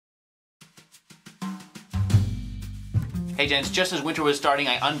Hey gents, just as winter was starting,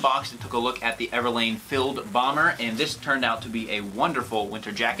 I unboxed and took a look at the Everlane filled bomber, and this turned out to be a wonderful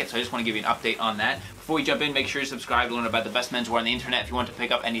winter jacket, so I just want to give you an update on that. Before we jump in, make sure you subscribe to learn about the best menswear on the internet. If you want to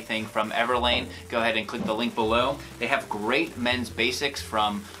pick up anything from Everlane, go ahead and click the link below. They have great men's basics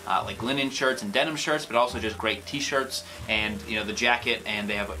from like linen shirts and denim shirts, but also just great t-shirts and the jacket, and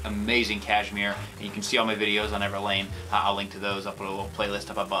they have amazing cashmere. And you can see all my videos on Everlane. I'll link to those. I'll put a little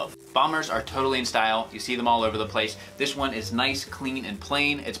playlist up above. Bombers are totally in style. You see them all over the place. This one is nice, clean, and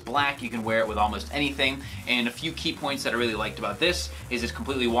plain. It's black. You can wear it with almost anything. And a few key points that I really liked about this is it's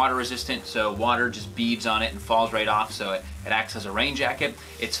completely water resistant, so water just beads on it and falls right off, so it acts as a rain jacket.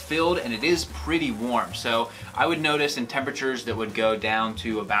 It's filled and it is pretty warm, so I would notice in temperatures that would go down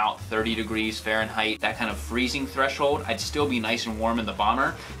to about 30 degrees Fahrenheit, that kind of freezing threshold, I'd still be nice and warm in the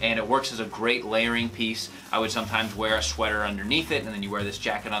bomber, and it works as a great layering piece. I would sometimes wear a sweater underneath it, and then you wear this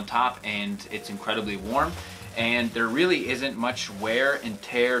jacket on top, and it's incredibly warm. And there really isn't much wear and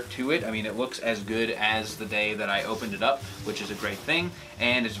tear to it. I mean, it looks as good as the day that I opened it up, which is a great thing.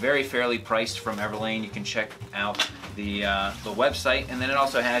 And it's very fairly priced from Everlane. You can check out the website. And then it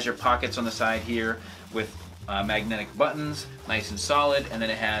also has your pockets on the side here with magnetic buttons, nice and solid. And then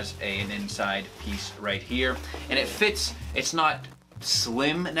it has an inside piece right here. And it fits, it's not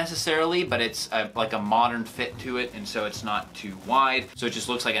slim necessarily, but it's like a modern fit to it, and so it's not too wide, so it just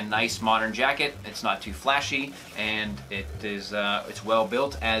looks like a nice modern jacket. It's not too flashy, and it is it's well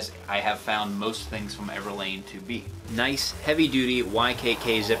built, as I have found most things from Everlane to be. Nice heavy duty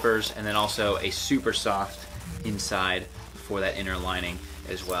YKK zippers, and then also a super soft inside for that inner lining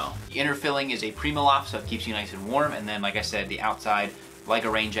as well. The inner filling is a PrimaLoft, so it keeps you nice and warm, and then like I said, the outside, like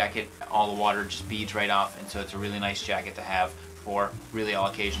a rain jacket, all the water just beads right off, and so it's a really nice jacket to have for really all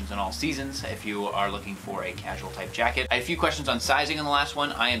occasions and all seasons if you are looking for a casual type jacket. I had a few questions on sizing on the last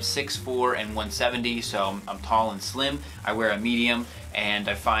one. I am 6'4" and 170, so I'm tall and slim. I wear a medium, and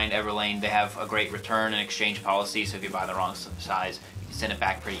I find Everlane, they have a great return and exchange policy, so if you buy the wrong size, you can send it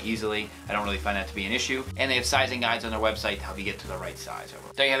back pretty easily. I don't really find that to be an issue. And they have sizing guides on their website to help you get to the right size.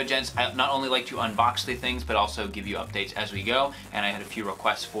 There you have it, gents. I not only like to unbox the things, but also give you updates as we go. And I had a few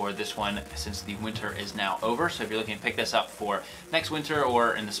requests for this one since the winter is now over. So if you're looking to pick this up for next winter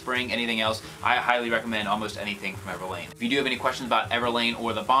or in the spring, anything else, I highly recommend almost anything from Everlane. If you do have any questions about Everlane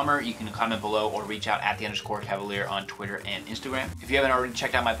or the bomber, you can comment below or reach out at @_Kavalier on Twitter and Instagram. If you haven't already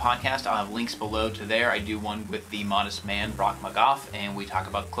checked out my podcast, I'll have links below to there. I do one with the modest man, Brock McGough, and we talk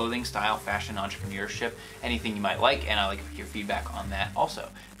about clothing, style, fashion, entrepreneurship, anything you might like, and I like your feedback on that also.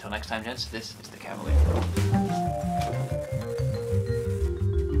 Until next time, gents, this is the Kavalier.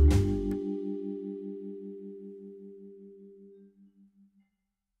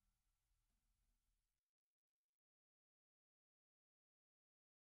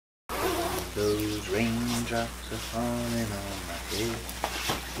 Those raindrops are falling on my head,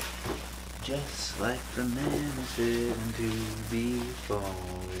 just like the man who said to before.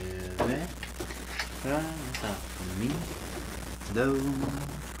 Rise up for me. Those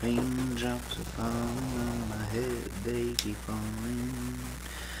raindrops are falling on my head, they keep falling.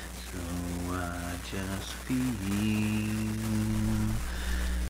 So I just feel